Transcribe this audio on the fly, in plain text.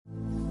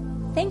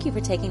Thank you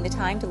for taking the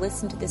time to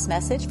listen to this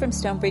message from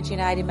Stonebridge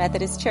United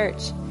Methodist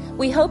Church.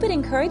 We hope it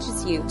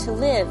encourages you to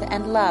live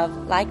and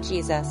love like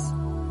Jesus.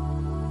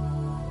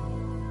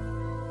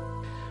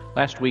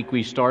 Last week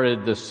we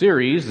started this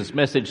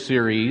message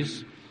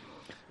series,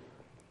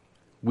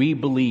 We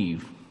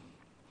Believe.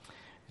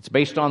 It's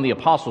based on the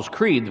Apostles'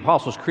 Creed. The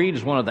Apostles' Creed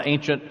is one of the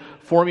ancient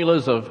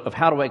formulas of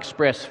how to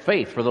express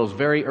faith for those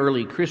very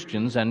early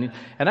Christians, and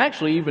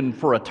actually even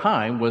for a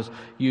time was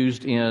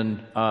used in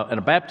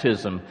a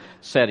baptism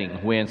setting.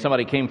 When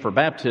somebody came for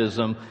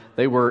baptism,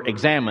 they were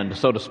examined,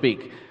 so to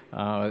speak.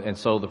 And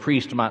so the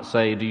priest might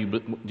say,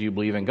 do you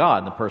believe in God?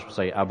 And the person would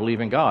say, I believe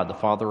in God, the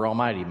Father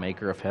Almighty,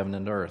 maker of heaven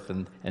and earth,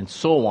 and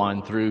so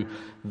on through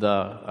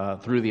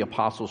the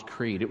Apostles'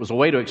 Creed. It was a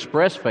way to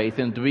express faith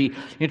and to be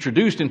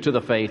introduced into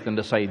the faith and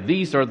to say,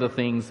 these are the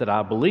things that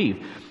I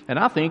believe. And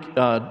I think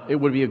it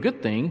would be a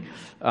good thing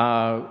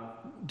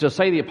to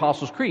say the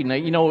Apostles' Creed.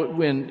 Now,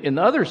 when in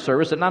the other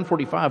service at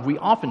 9:45, we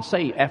often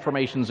say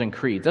affirmations and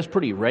creeds. That's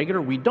pretty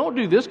regular. We don't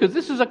do this because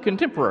this is a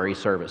contemporary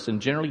service,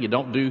 and generally you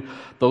don't do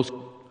those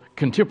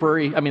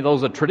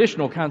those are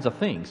traditional kinds of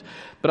things.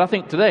 But I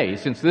think today,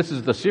 since this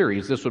is the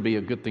series, this would be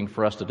a good thing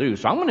for us to do.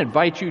 So I'm going to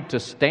invite you to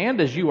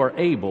stand as you are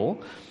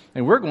able,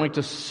 and we're going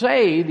to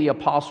say the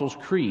Apostles'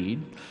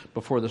 Creed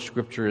before the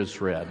scripture is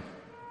read.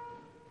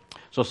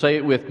 So say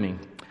it with me.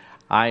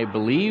 I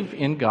believe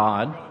in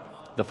God,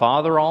 the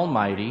Father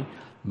Almighty,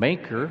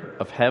 maker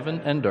of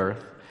heaven and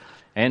earth,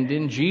 and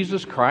in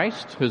Jesus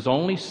Christ, his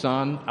only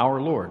Son, our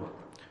Lord,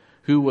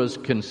 who was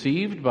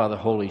conceived by the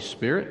Holy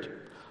Spirit,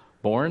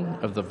 born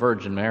of the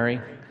Virgin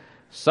Mary,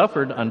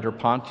 suffered under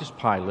Pontius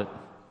Pilate,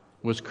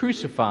 was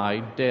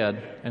crucified,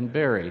 dead, and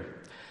buried.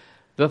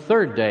 The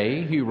third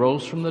day he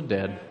rose from the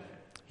dead.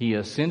 He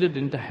ascended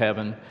into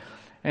heaven,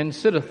 and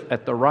sitteth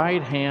at the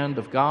right hand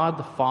of God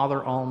the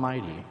Father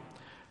Almighty.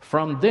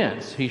 From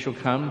thence he shall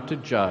come to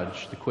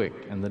judge the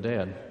quick and the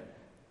dead.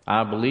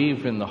 I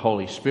believe in the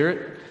Holy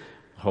Spirit,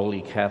 the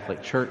Holy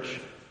Catholic Church,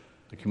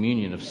 the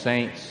communion of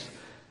saints,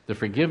 the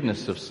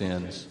forgiveness of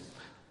sins,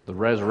 the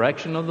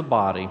resurrection of the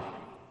body,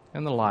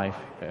 and the life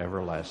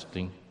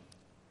everlasting.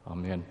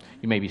 Amen.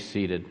 You may be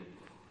seated.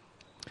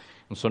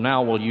 And so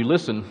now will you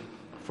listen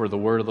for the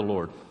word of the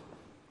Lord.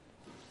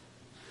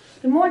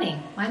 Good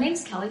morning. My name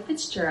is Kelly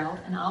Fitzgerald,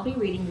 and I'll be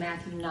reading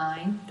Matthew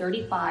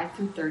 9:35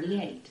 through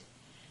 38.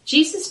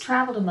 Jesus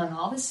traveled among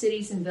all the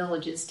cities and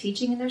villages,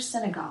 teaching in their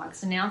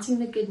synagogues, announcing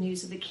the good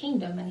news of the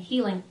kingdom, and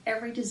healing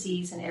every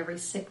disease and every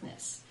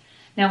sickness.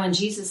 Now when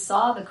Jesus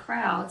saw the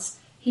crowds,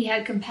 he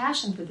had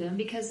compassion for them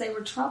because they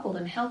were troubled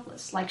and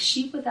helpless, like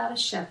sheep without a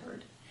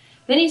shepherd.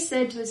 Then he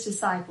said to his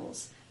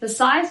disciples, the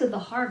size of the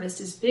harvest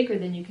is bigger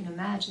than you can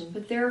imagine,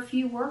 but there are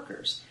few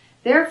workers.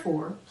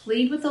 Therefore,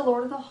 plead with the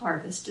Lord of the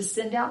harvest to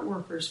send out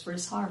workers for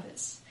his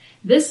harvest.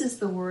 This is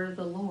the word of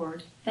the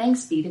Lord.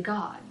 Thanks be to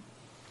God.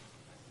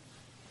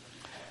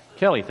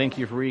 Kelly, thank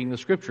you for reading the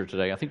scripture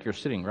today. I think you're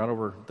sitting right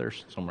over there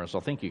somewhere, so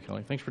thank you,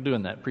 Kelly. Thanks for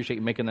doing that. Appreciate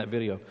you making that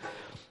video.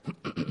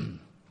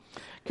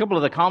 A couple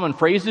of the common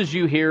phrases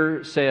you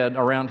hear said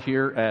around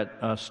here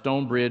at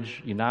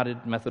Stonebridge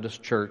United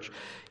Methodist Church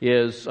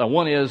is,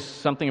 one is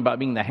something about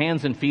being the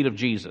hands and feet of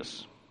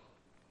Jesus.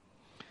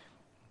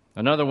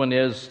 Another one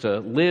is to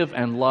live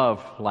and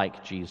love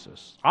like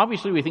Jesus.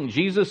 Obviously, we think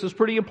Jesus is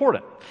pretty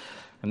important.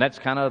 And that's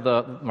kind of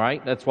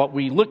that's what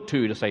we look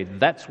to say,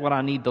 that's what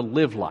I need to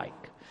live like.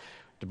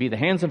 To be the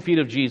hands and feet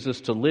of Jesus,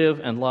 to live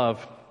and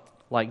love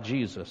like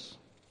Jesus.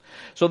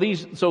 So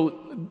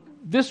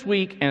this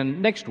week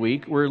and next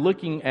week, we're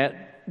looking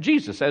at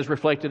Jesus as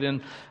reflected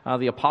in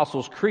the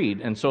Apostles' Creed.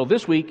 And so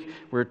this week,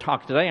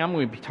 today I'm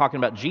going to be talking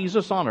about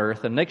Jesus on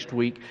earth, and next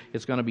week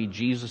it's going to be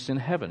Jesus in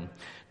heaven.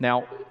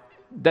 Now,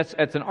 that's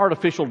an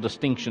artificial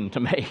distinction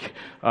to make.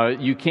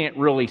 You can't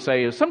really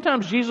say,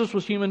 sometimes Jesus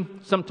was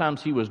human,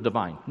 sometimes he was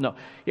divine. No,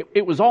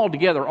 it was all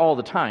together all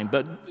the time.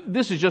 But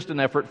this is just an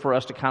effort for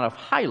us to kind of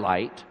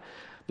highlight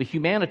the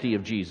humanity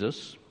of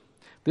Jesus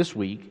this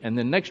week, and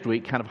then next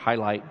week kind of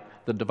highlight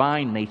the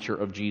divine nature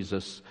of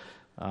Jesus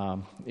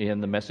in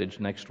the message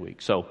next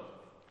week. So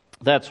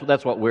that's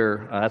what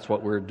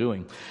we're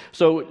doing.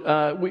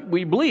 So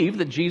we believe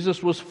that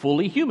Jesus was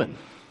fully human.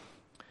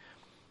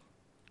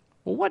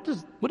 Well, what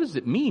does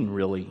it mean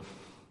really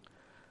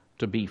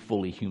to be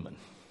fully human?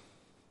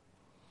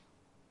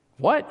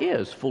 What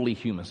is fully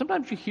human?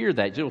 Sometimes you hear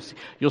that.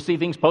 You'll see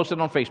things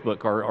posted on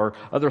Facebook or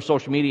other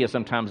social media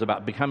sometimes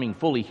about becoming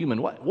fully human.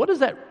 What does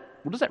that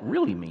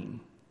really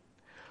mean?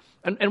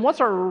 And what's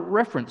our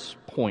reference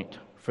point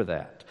for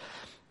that?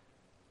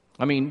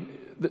 I mean,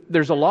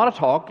 there's a lot of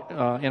talk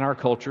in our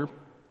culture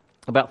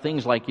about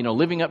things like,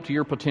 living up to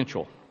your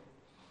potential,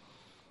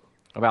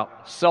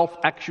 about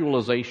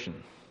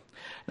self-actualization.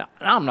 Now,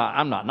 I'm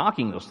not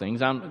knocking those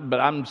things, but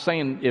I'm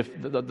saying if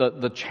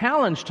the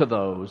challenge to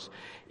those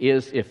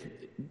is if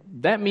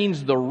that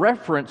means the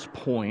reference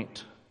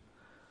point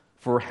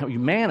for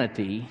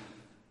humanity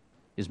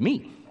is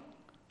me,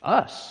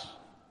 us.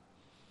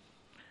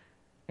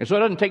 And so it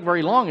doesn't take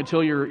very long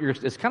until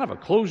it's kind of a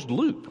closed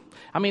loop.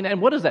 I mean,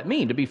 and what does that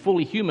mean to be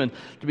fully human,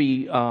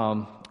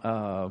 to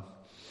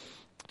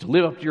to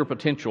live up to your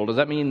potential, does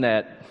that mean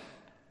that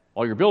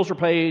all your bills are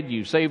paid,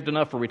 you've saved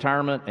enough for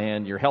retirement,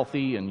 and you're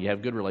healthy and you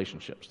have good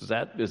relationships? Is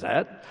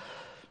that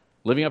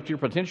living up to your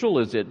potential?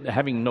 Is it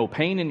having no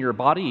pain in your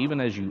body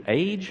even as you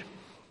age?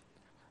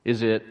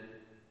 Is it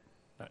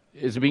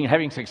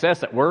having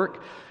success at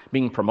work,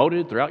 being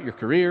promoted throughout your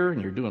career,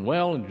 and you're doing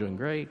well and you're doing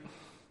great?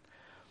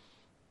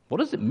 What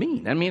does it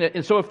mean? I mean,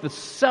 and so if the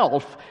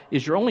self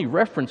is your only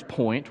reference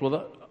point,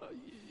 well,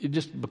 it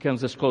just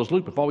becomes this closed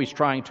loop of always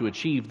trying to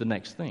achieve the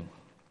next thing.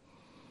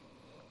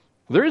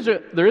 There is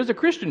a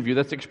Christian view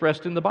that's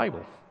expressed in the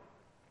Bible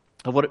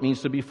of what it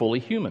means to be fully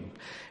human,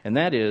 and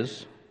that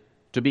is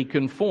to be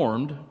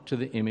conformed to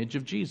the image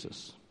of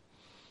Jesus.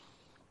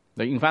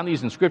 Now, you can find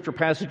these in scripture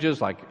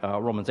passages like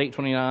Romans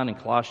 8:29 and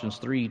Colossians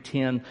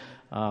 3:10,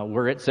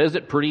 where it says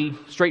it pretty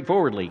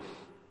straightforwardly,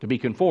 to be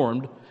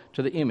conformed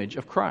to the image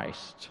of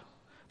Christ.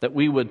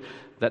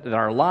 That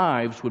our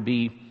lives would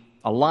be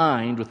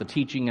aligned with the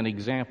teaching and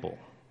example.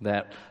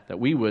 That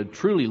we would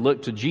truly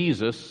look to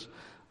Jesus,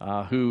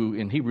 who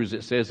in Hebrews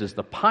it says is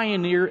the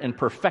pioneer and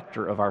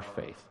perfecter of our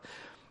faith,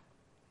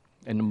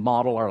 and to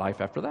model our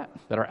life after that.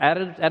 That our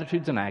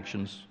attitudes and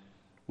actions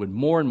would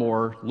more and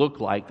more look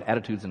like the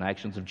attitudes and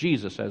actions of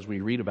Jesus as we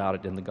read about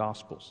it in the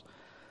Gospels.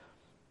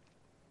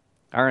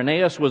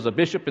 Irenaeus was a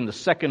bishop in the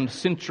 2nd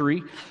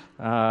century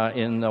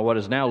in what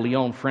is now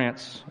Lyon,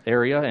 France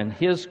area, and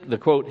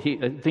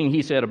the thing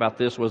he said about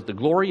this was, "The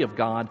glory of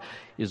God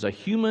is a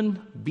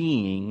human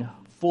being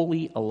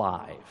fully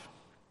alive."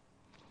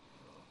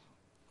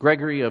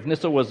 Gregory of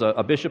Nyssa was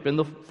a bishop in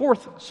the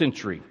 4th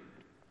century,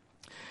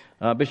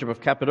 Bishop of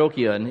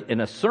Cappadocia.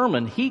 In a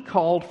sermon, he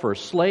called for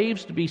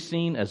slaves to be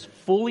seen as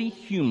fully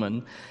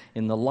human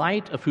in the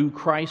light of who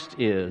Christ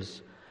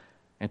is,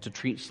 and to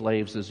treat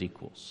slaves as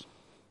equals.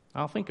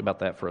 I'll think about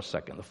that for a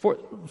second.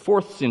 The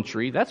 4th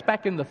century, that's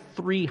back in the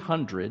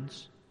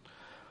 300s.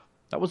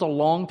 That was a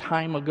long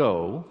time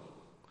ago.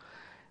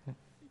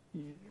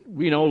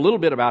 We know a little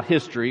bit about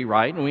history,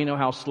 right? And we know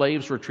how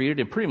slaves were treated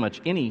in pretty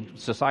much any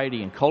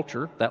society and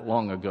culture that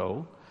long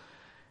ago.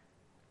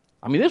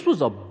 I mean, this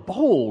was a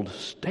bold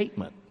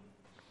statement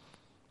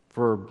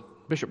for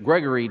Bishop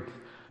Gregory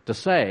to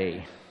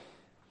say,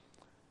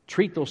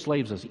 treat those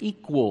slaves as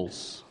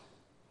equals.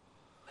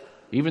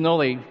 Even though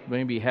they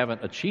maybe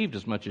haven't achieved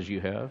as much as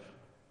you have,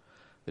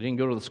 they didn't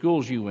go to the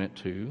schools you went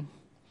to,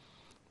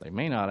 they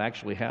may not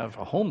actually have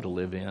a home to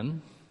live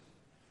in,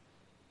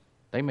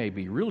 they may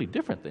be really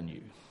different than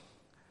you,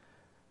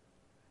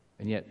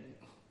 and yet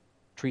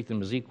treat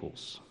them as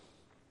equals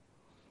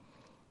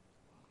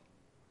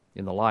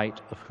in the light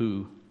of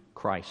who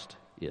Christ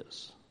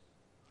is.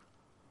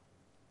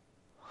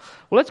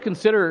 Well, let's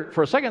consider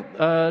for a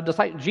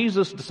second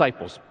Jesus'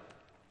 disciples.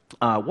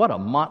 What a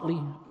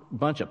motley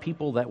bunch of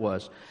people that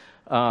was.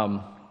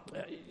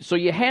 So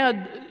you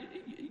had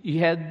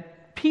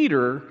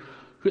Peter,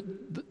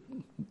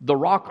 the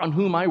rock on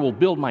whom I will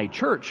build my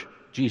church,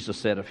 Jesus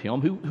said of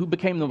him, who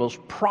became the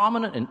most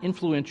prominent and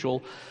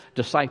influential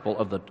disciple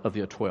of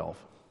the 12.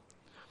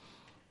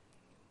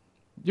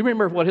 Do you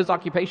remember what his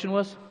occupation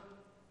was?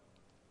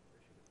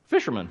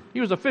 Fisherman.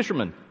 He was a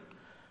fisherman.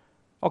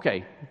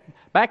 Okay,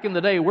 back in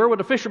the day, where would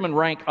a fisherman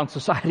rank on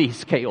society's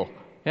scale?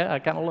 Yeah,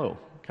 kind of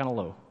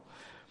low.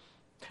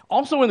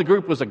 Also in the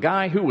group was a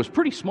guy who was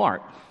pretty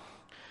smart.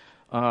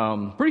 He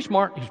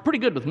was pretty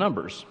good with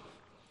numbers.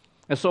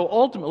 And so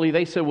ultimately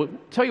they said, well,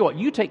 tell you what,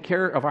 you take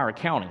care of our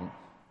accounting.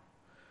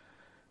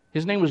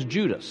 His name was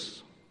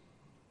Judas.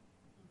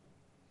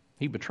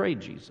 He betrayed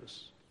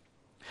Jesus.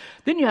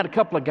 Then you had a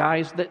couple of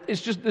guys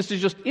this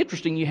is just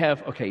interesting. You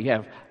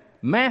have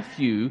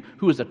Matthew,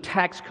 who is a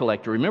tax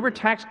collector. Remember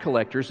tax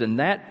collectors, when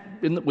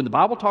the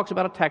Bible talks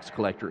about a tax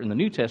collector in the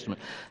New Testament,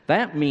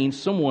 that means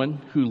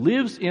someone who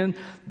lives in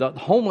the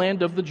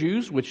homeland of the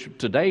Jews, which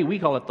today we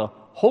call it the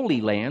Holy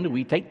Land.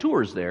 We take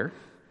tours there.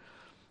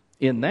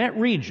 In that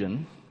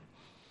region,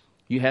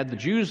 you had the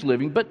Jews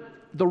living, but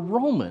the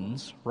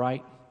Romans,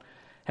 right,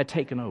 had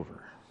taken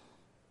over.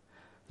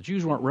 The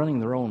Jews weren't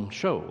running their own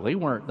show. They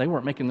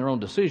weren't making their own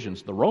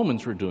decisions. The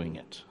Romans were doing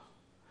it.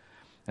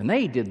 And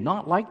they did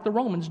not like the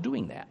Romans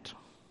doing that.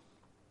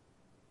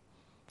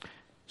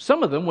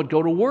 Some of them would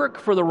go to work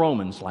for the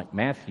Romans, like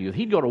Matthew.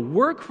 He'd go to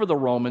work for the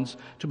Romans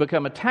to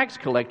become a tax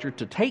collector,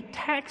 to take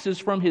taxes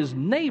from his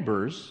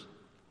neighbors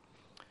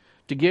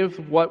to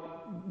give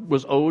what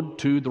was owed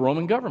to the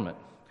Roman government.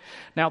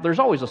 Now, there's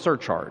always a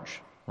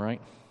surcharge,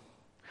 right?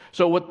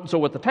 So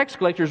what the tax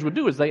collectors would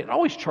do is they'd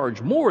always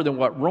charge more than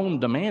what Rome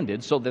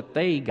demanded so that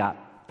they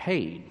got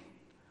paid.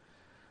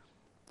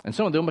 And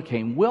some of them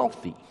became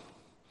wealthy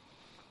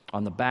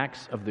on the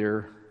backs of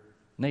their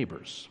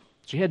neighbors.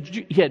 So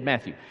you had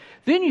Matthew.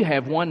 Then you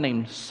have one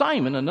named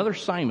Simon, another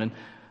Simon.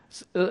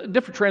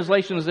 Different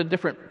translations and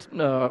different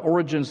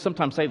origins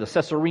sometimes say the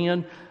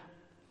Caesarean,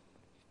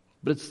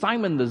 but it's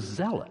Simon the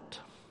Zealot.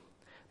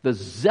 The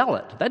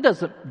Zealot, that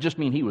doesn't just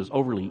mean he was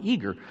overly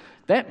eager.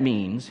 That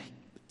means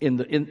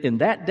in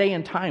that day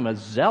and time, a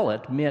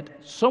zealot meant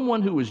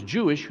someone who was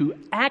Jewish who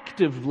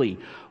actively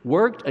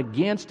worked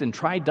against and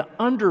tried to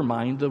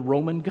undermine the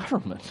Roman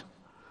government.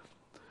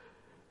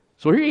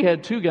 So here you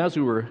had two guys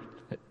who were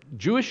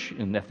Jewish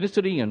in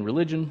ethnicity and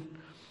religion,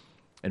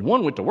 and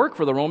one went to work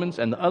for the Romans,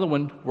 and the other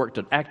one worked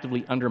to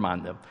actively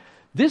undermine them.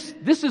 This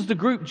is the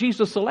group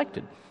Jesus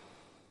selected.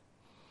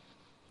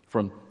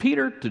 From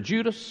Peter to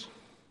Judas,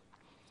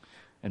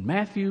 and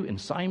Matthew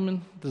and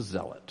Simon the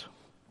Zealot.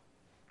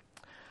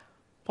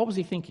 What was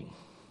he thinking?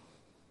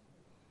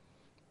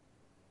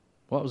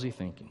 What was he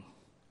thinking?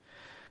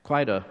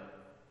 Quite a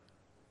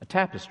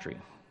tapestry.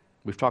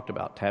 We've talked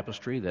about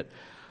tapestry, that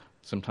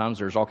sometimes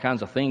there's all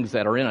kinds of things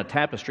that are in a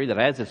tapestry that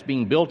as it's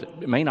being built,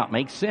 it may not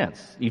make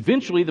sense.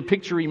 Eventually the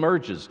picture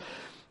emerges.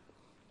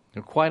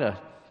 Quite a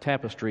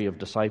tapestry of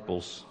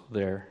disciples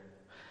there.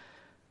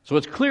 So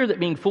it's clear that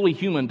being fully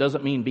human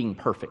doesn't mean being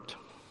perfect.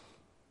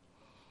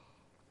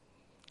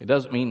 It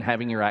doesn't mean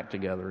having your act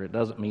together. It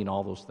doesn't mean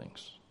all those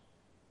things.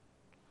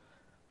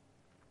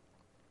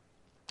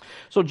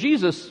 So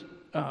Jesus,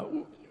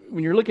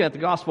 when you're looking at the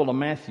Gospel of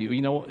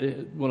Matthew,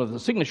 one of the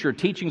signature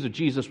teachings of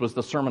Jesus was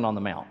the Sermon on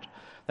the Mount.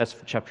 That's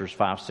chapters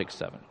 5, 6,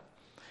 7.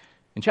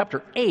 In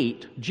chapter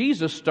 8,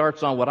 Jesus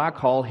starts on what I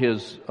call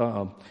his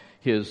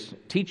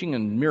teaching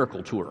and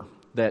miracle tour,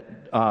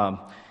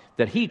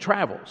 that he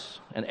travels,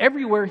 and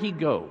everywhere he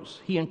goes,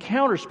 he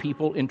encounters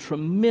people in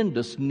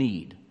tremendous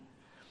need.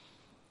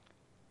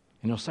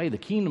 And he'll say, the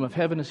kingdom of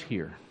heaven is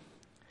here.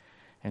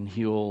 And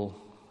he'll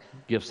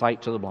give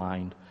sight to the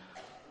blind.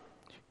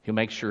 He'll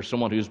make sure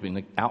someone who's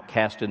been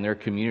outcast in their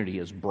community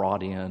is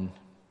brought in.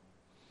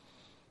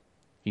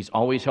 He's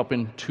always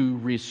helping to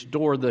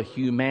restore the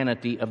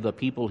humanity of the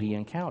people he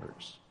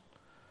encounters.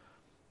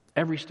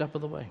 Every step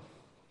of the way.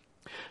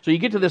 So you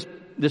get to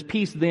this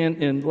piece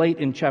then late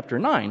in chapter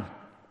 9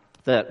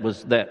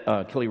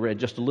 that Kelly read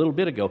just a little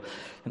bit ago.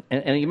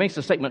 And he makes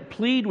a statement,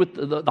 plead with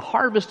the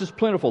harvest is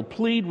plentiful.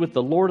 Plead with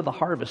the Lord of the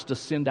harvest to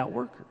send out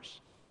workers.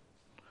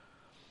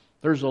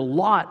 There's a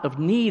lot of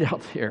need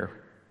out there.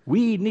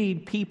 We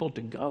need people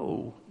to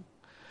go.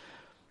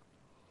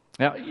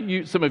 Now,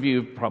 some of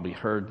you have probably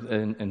heard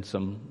in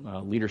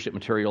some leadership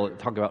material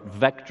talk about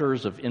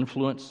vectors of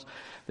influence.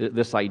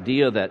 This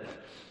idea that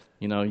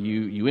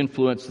you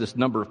influence this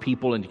number of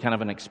people into kind of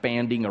an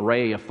expanding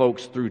array of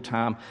folks through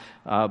time.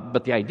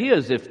 But the idea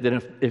is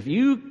if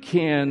you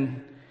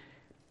can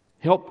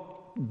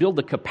help build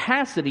the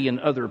capacity in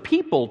other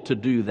people to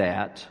do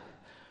that,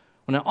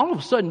 well, now all of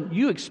a sudden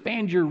you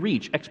expand your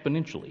reach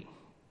exponentially,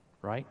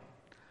 right?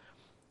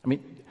 I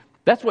mean,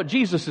 that's what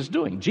Jesus is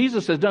doing.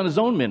 Jesus has done his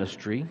own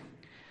ministry.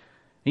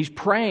 He's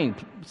praying.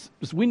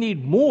 We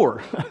need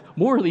more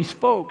of these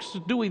folks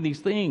doing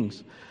these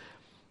things.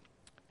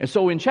 And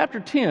so in chapter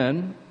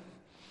 10,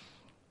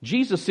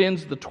 Jesus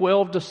sends the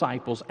 12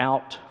 disciples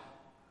out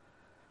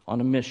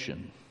on a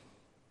mission.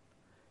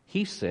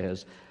 He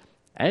says,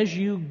 as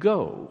you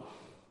go,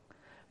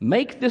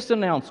 make this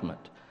announcement.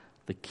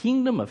 The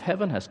kingdom of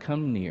heaven has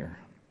come near.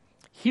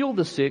 Heal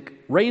the sick,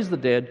 raise the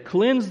dead,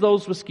 cleanse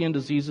those with skin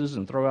diseases,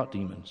 and throw out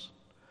demons.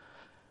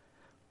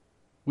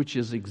 Which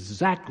is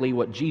exactly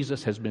what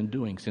Jesus has been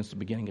doing since the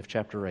beginning of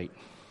chapter 8.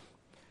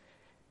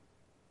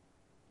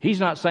 He's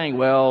not saying,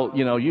 well,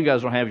 you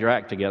guys don't have your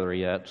act together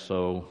yet,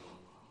 so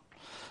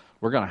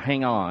we're going to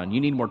hang on. You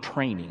need more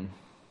training.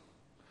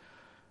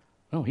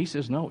 No, he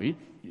says, no,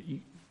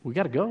 we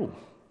got to go.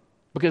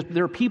 Because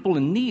there are people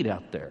in need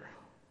out there.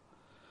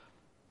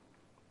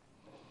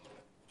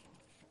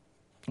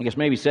 I guess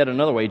maybe said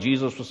another way,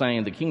 Jesus was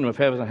saying the kingdom of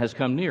heaven has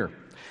come near.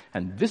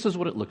 And this is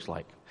what it looks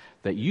like,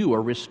 that you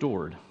are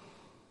restored.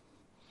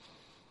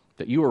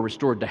 That you are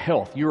restored to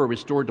health. You are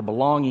restored to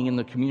belonging in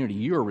the community.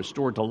 You are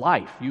restored to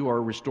life. You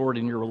are restored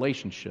in your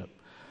relationship.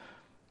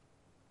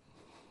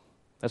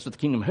 That's what the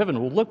kingdom of heaven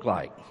will look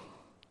like.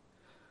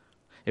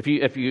 If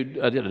you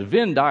did a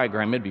Venn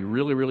diagram, it'd be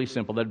really, really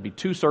simple. There'd be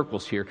two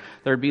circles here.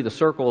 There'd be the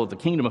circle of the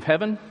kingdom of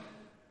heaven,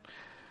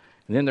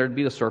 and then there'd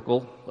be the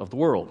circle of the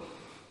world.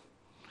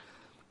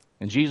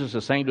 And Jesus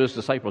is saying to his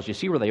disciples, you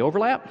see where they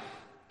overlap?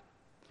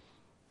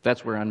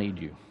 That's where I need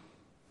you.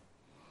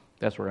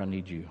 That's where I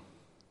need you.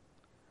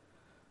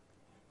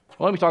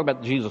 Well, let me talk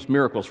about Jesus'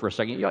 miracles for a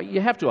second.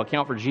 You have to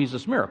account for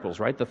Jesus' miracles,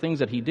 right? The things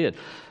that he did.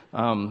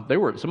 Some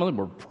of them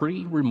were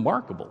pretty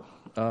remarkable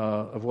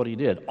of what he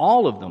did.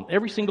 All of them,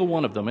 every single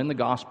one of them in the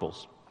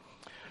Gospels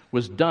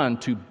was done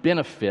to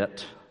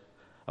benefit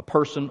a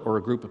person or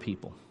a group of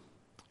people.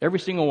 Every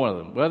single one of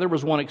them. Well, there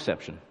was one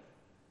exception.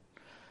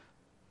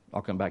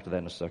 I'll come back to that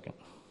in a second.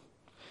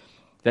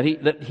 That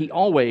he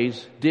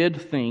always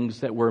did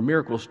things that were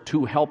miracles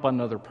to help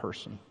another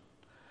person.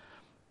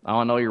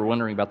 I know you're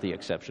wondering about the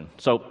exception.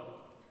 So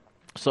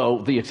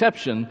the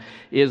exception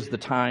is the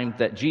time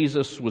that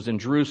Jesus was in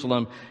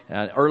Jerusalem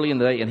early in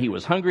the day, and he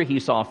was hungry. He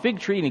saw a fig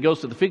tree, and he goes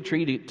to the fig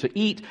tree to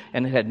eat,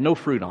 and it had no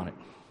fruit on it.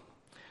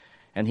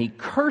 And he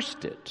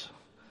cursed it,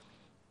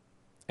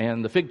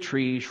 and the fig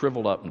tree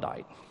shriveled up and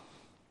died.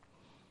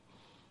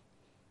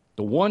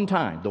 The one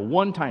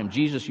time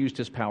Jesus used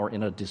his power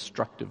in a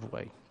destructive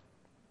way.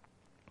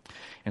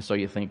 And so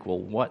you think, well,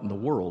 what in the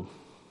world?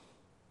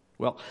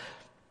 Well,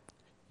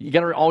 You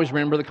got to always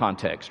remember the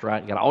context,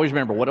 right? You got to always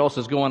remember what else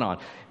is going on.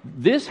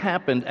 This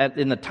happened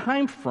in the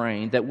time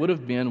frame that would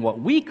have been what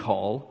we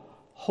call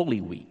Holy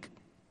Week.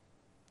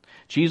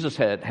 Jesus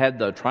had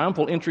the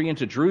triumphal entry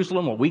into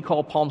Jerusalem, what we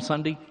call Palm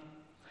Sunday.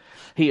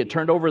 He had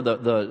turned over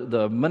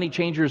the money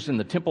changers in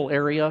the temple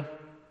area,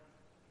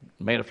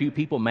 made a few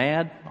people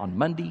mad on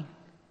Monday.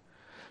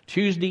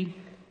 Tuesday,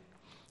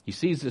 he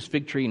sees this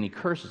fig tree and he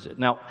curses it.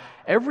 Now,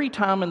 every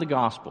time in the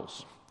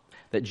Gospels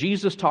that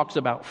Jesus talks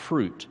about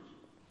fruit,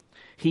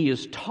 he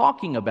is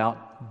talking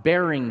about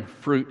bearing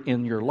fruit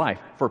in your life.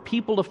 For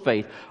people of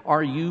faith,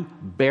 are you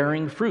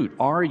bearing fruit?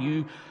 Are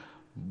you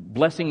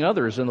blessing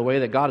others in the way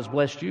that God has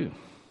blessed you?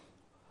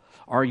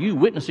 Are you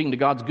witnessing to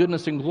God's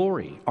goodness and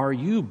glory? Are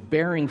you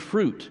bearing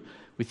fruit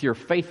with your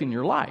faith in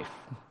your life?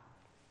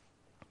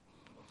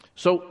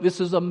 So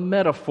this is a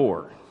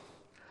metaphor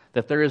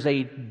that there is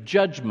a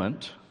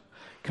judgment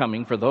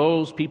coming for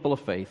those people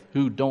of faith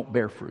who don't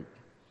bear fruit,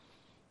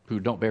 who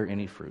don't bear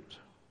any fruit.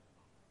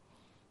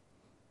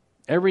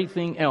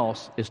 Everything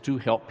else is to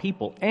help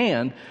people.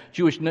 And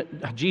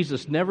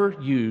Jesus never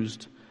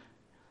used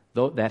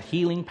that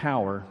healing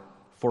power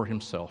for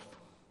himself.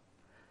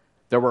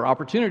 There were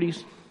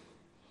opportunities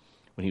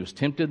when he was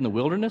tempted in the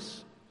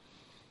wilderness.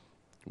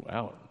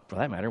 Well, for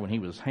that matter, when he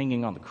was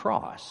hanging on the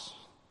cross.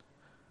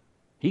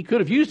 He could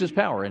have used his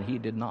power, and he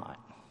did not.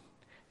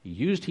 He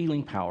used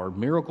healing power,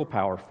 miracle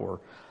power for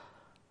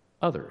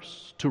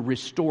others, to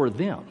restore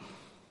them.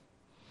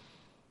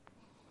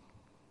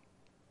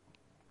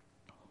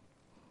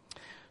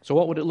 So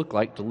what would it look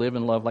like to live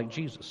and love like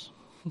Jesus?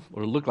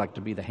 What would it look like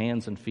to be the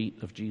hands and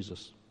feet of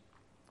Jesus?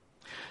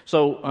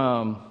 So,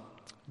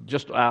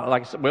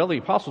 like I said, the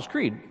Apostles'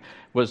 Creed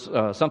was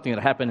something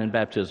that happened in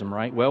baptism,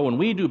 right? Well, when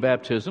we do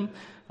baptism,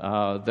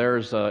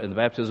 there's in the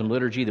baptism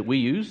liturgy that we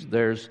use,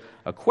 there's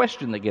a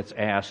question that gets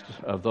asked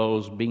of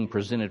those being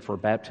presented for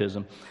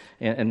baptism.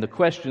 And the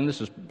question, this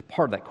is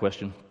part of that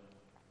question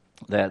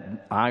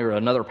that I or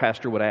another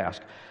pastor would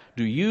ask.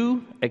 Do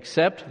you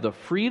accept the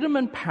freedom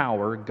and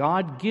power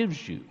God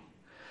gives you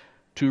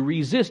to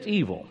resist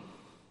evil,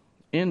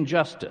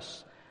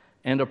 injustice,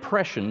 and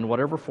oppression in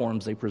whatever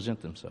forms they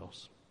present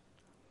themselves?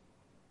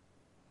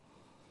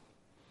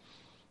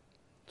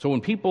 So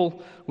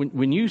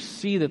when you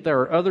see that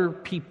there are other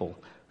people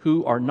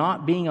who are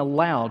not being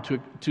allowed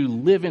to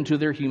live into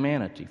their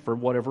humanity for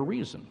whatever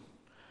reason,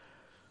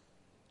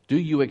 do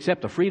you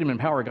accept the freedom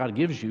and power God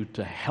gives you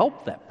to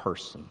help that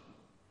person?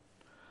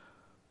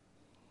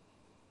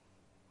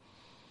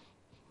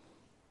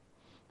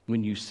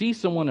 When you see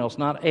someone else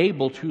not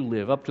able to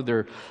live up to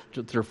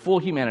their full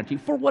humanity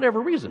for whatever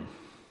reason,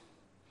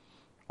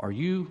 are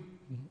you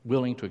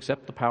willing to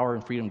accept the power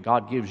and freedom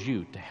God gives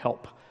you to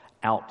help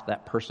out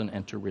that person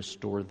and to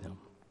restore them?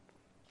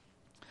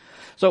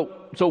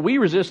 So we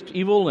resist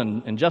evil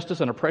and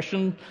injustice and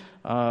oppression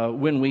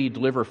when we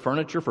deliver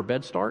furniture for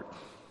Bed Start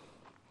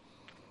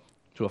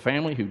to a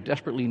family who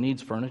desperately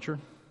needs furniture,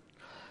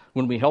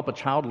 when we help a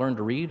child learn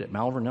to read at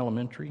Malvern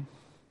Elementary,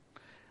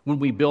 when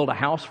we build a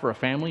house for a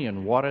family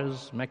in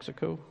Juarez,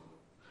 Mexico,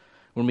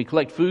 when we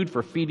collect food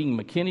for Feeding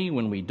McKinney,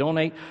 when we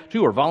donate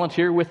to or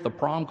volunteer with the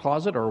Prom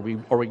Closet, or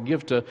we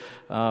give to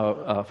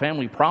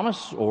Family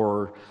Promise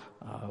or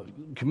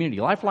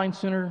Community Lifeline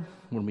Center,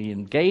 when we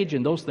engage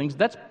in those things,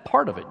 that's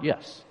part of it,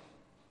 yes.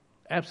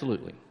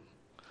 Absolutely.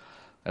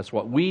 That's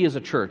what we as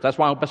a church, that's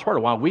part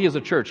of why we as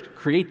a church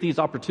create these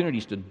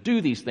opportunities to do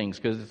these things,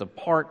 because it's a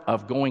part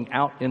of going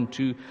out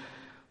into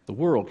the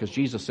world, because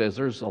Jesus says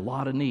there's a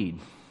lot of need.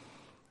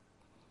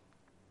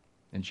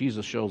 And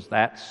Jesus shows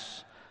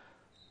that's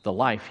the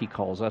life he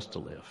calls us to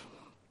live.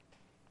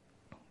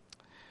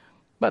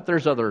 But there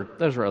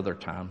are other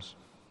times.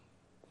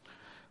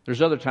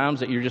 There's other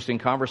times that you're just in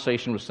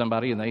conversation with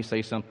somebody and they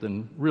say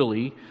something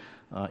really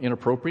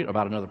inappropriate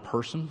about another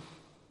person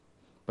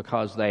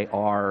because they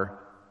are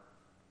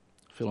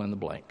fill in the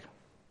blank.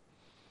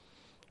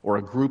 Or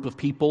a group of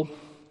people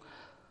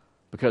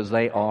because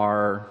they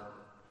are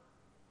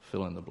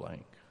fill in the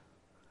blank.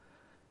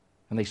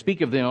 And they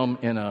speak of them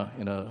in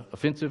a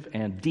offensive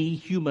and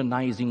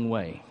dehumanizing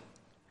way.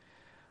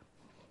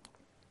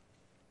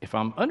 If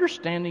I'm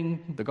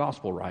understanding the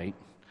gospel right,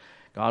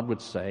 God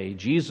would say,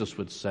 Jesus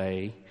would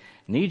say,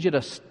 I need you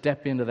to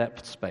step into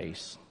that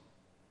space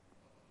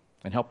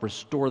and help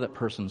restore that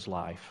person's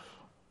life.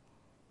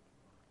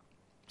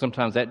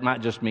 Sometimes that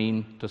might just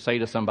mean to say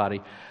to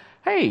somebody,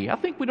 hey, I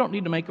think we don't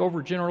need to make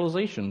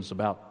overgeneralizations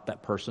about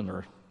that person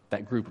or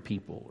that group of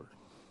people. Or,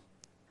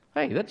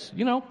 hey, that's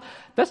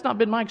not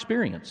been my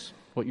experience,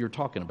 what you're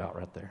talking about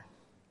right there.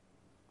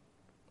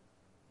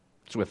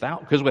 It's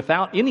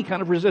without any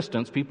kind of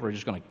resistance, people are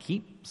just going to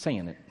keep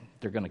saying it.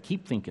 They're going to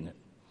keep thinking it.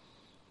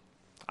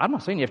 I'm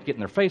not saying you have to get in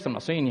their face. I'm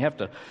not saying you have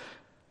to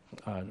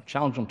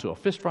challenge them to a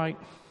fist fight.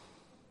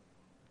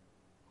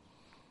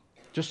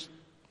 Just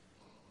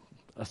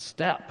a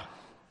step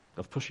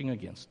of pushing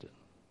against it.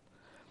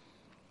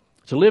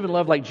 To live and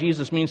love like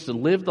Jesus means to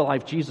live the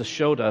life Jesus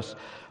showed us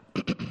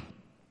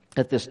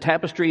that this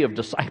tapestry of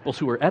disciples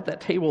who were at that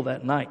table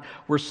that night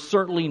were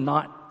certainly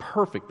not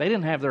perfect. They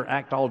didn't have their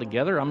act all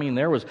together. I mean,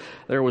 there was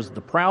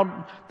the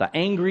proud, the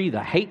angry,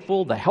 the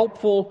hateful, the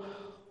helpful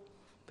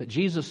that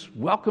Jesus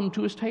welcomed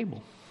to his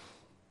table,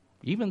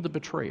 even the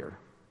betrayer.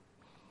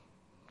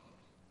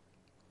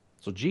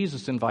 So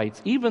Jesus invites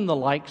even the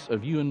likes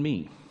of you and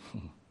me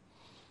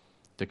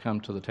to come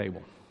to the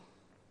table,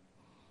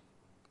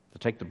 to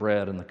take the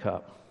bread and the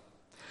cup,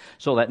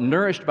 so that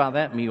nourished by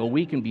that meal,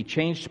 we can be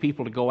changed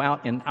people to go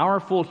out in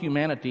our full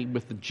humanity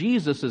with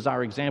Jesus as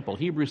our example.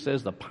 Hebrews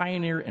says the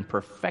pioneer and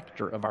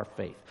perfecter of our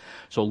faith.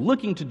 So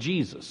looking to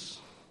Jesus,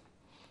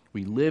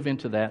 we live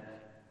into that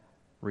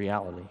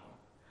reality,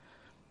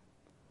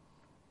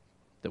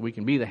 that we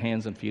can be the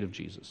hands and feet of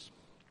Jesus,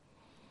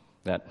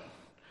 that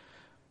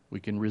we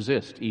can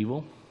resist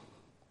evil,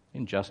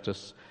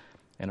 injustice,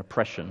 and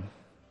oppression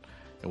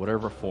in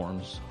whatever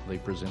forms they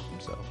present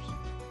themselves.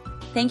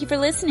 Thank you for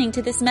listening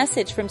to this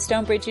message from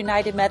Stonebridge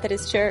United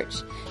Methodist Church.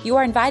 You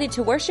are invited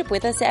to worship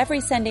with us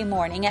every Sunday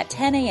morning at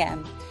 10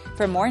 a.m.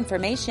 For more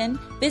information,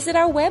 visit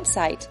our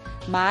website,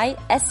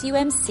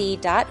 mysumc.org.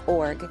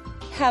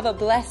 Have a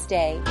blessed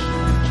day.